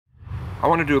I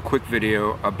want to do a quick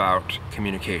video about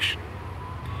communication.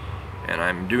 And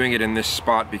I'm doing it in this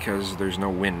spot because there's no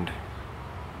wind,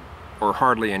 or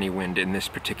hardly any wind in this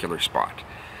particular spot.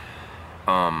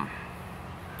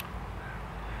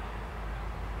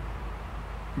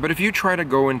 But if you try to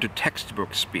go into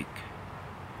textbook speak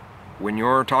when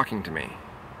you're talking to me,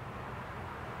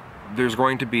 there's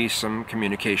going to be some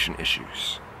communication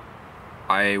issues.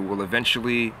 I will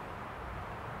eventually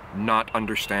not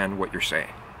understand what you're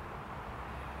saying.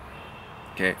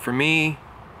 Okay, for me,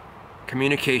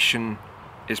 communication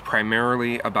is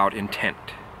primarily about intent.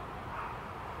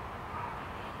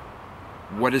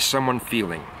 What is someone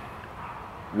feeling?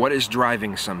 What is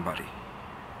driving somebody?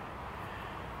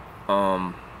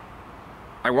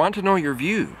 I want to know your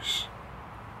views,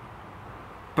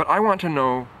 but I want to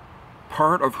know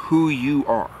part of who you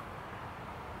are.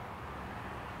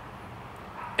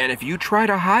 And if you try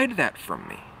to hide that from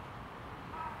me,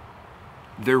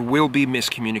 there will be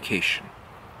miscommunication.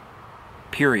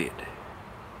 Period.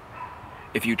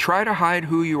 If you try to hide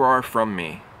who you are from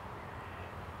me,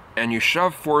 and you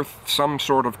shove forth some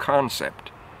sort of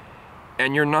concept,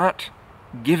 and you're not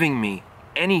giving me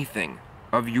anything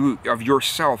of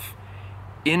yourself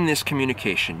in this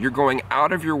communication, you're going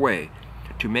out of your way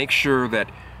to make sure that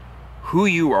who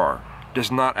you are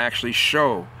does not actually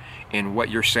show in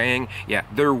what you're saying, yeah,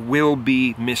 there will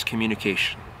be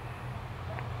miscommunication.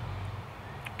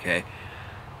 Okay?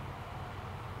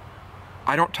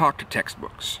 I don't talk to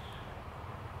textbooks.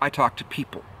 I talk to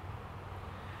people.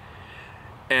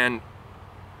 And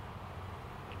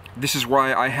this is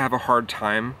why I have a hard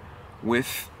time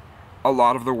with a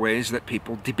lot of the ways that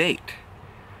people debate.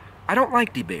 I don't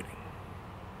like debating.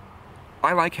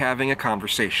 I like having a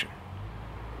conversation.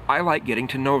 I like getting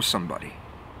to know somebody.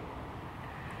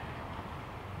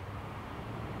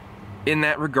 In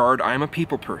that regard, I'm a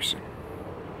people person.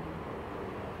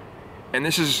 And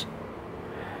it's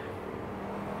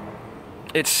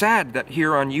sad that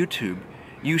here on YouTube,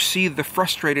 you see the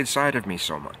frustrated side of me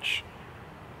so much.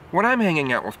 When I'm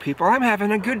hanging out with people, I'm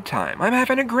having a good time. I'm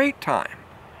having a great time.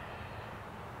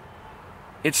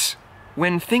 It's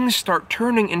when things start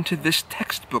turning into this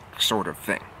textbook sort of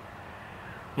thing.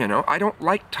 You know, I don't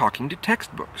like talking to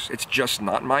textbooks. It's just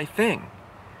not my thing.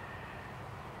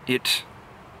 It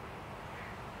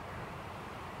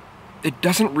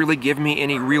doesn't really give me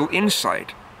any real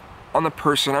insight on the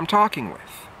person I'm talking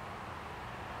with.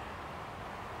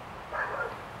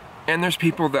 And there's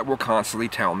people that will constantly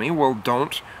tell me, well,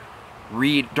 don't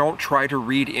try to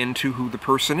read into who the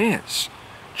person is.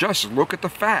 Just look at the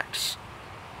facts.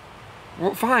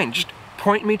 Well, fine, just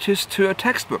point me to a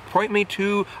textbook, point me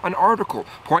to an article,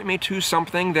 point me to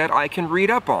something that I can read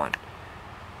up on.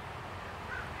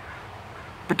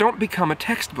 But don't become a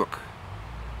textbook.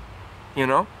 You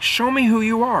know, show me who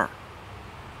you are.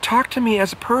 Talk to me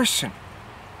as a person.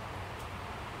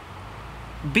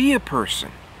 Be a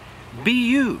person. Be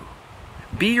you.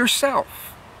 Be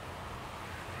yourself.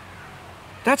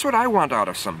 That's what I want out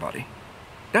of somebody.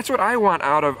 That's what I want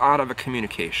out of a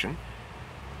communication.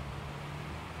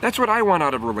 That's what I want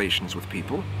out of relations with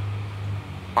people.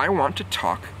 I want to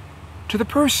talk to the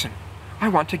person. I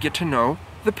want to get to know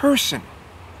the person.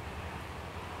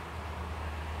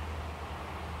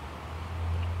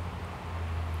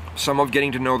 Some of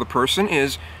getting to know the person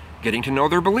is getting to know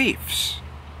their beliefs.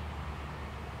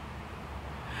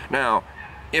 Now,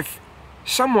 if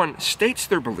someone states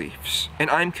their beliefs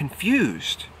and I'm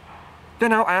confused,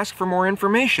 then I'll ask for more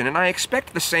information, and I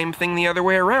expect the same thing the other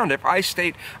way around. If I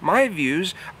state my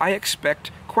views, I expect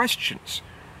questions.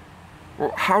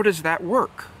 Well, how does that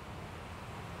work?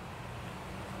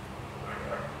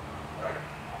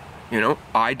 You know,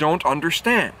 I don't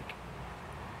understand.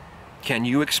 Can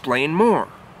you explain more?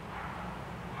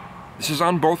 This is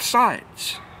on both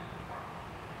sides.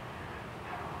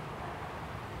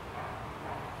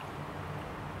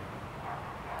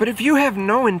 But if you have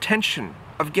no intention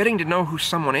of getting to know who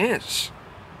someone is,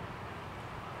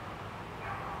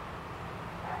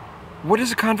 what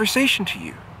is a conversation to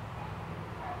you?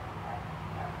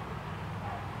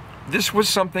 This was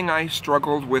something I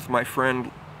struggled with my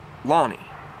friend Lonnie,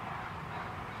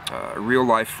 a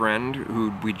real-life friend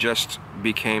who we just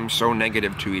became so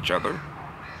negative to each other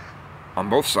on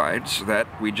both sides that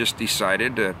we just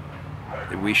decided that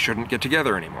we shouldn't get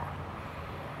together anymore.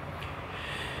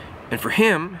 And for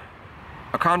him,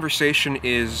 a conversation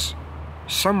is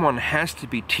someone has to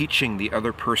be teaching the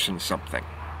other person something.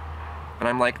 And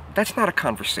I'm like, that's not a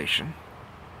conversation.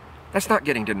 That's not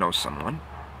getting to know someone.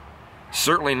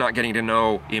 Certainly not getting to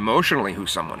know emotionally who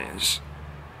someone is.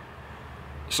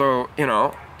 So, you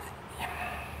know,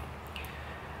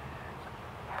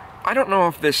 I don't know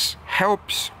if this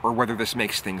helps or whether this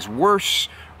makes things worse,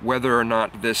 whether or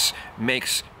not this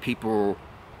makes people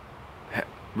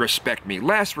respect me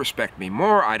less, respect me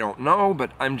more, I don't know,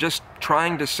 but I'm just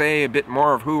trying to say a bit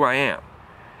more of who I am.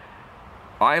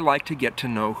 I like to get to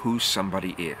know who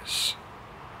somebody is.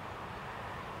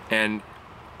 And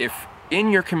if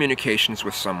in your communications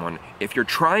with someone, if you're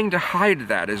trying to hide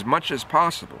that as much as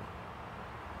possible,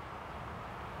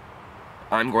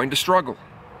 I'm going to struggle.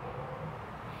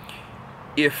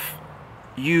 If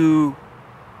you...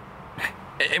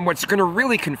 And what's going to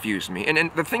really confuse me, and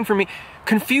the thing for me,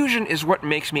 confusion is what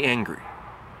makes me angry.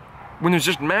 When there's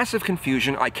just massive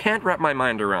confusion, I can't wrap my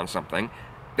mind around something,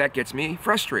 that gets me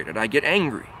frustrated. I get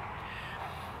angry.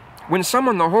 When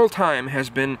someone the whole time has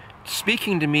been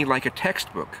speaking to me like a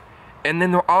textbook, and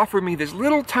then they'll offer me this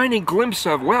little tiny glimpse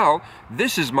of, well,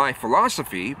 this is my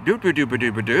philosophy,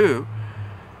 doo-ba-doo-ba-doo-ba-doo,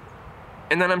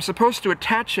 and then I'm supposed to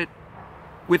attach it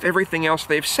with everything else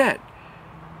they've said.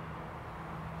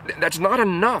 That's not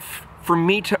enough for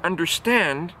me to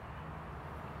understand,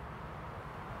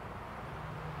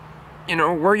 you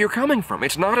know, where you're coming from.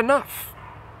 It's not enough.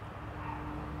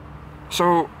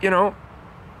 So, you know,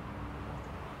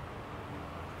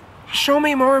 show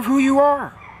me more of who you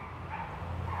are.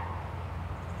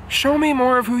 Show me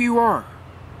more of who you are.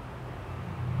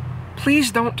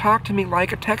 Please don't talk to me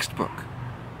like a textbook.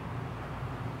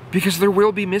 Because there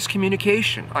will be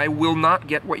miscommunication. I will not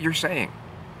get what you're saying.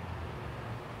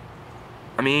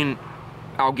 I mean,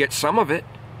 I'll get some of it.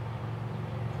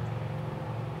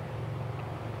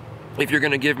 If you're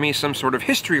going to give me some sort of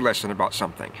history lesson about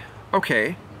something.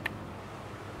 Okay.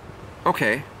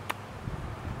 Okay.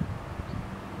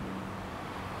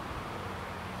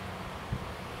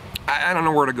 I don't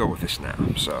know where to go with this now,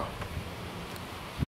 so...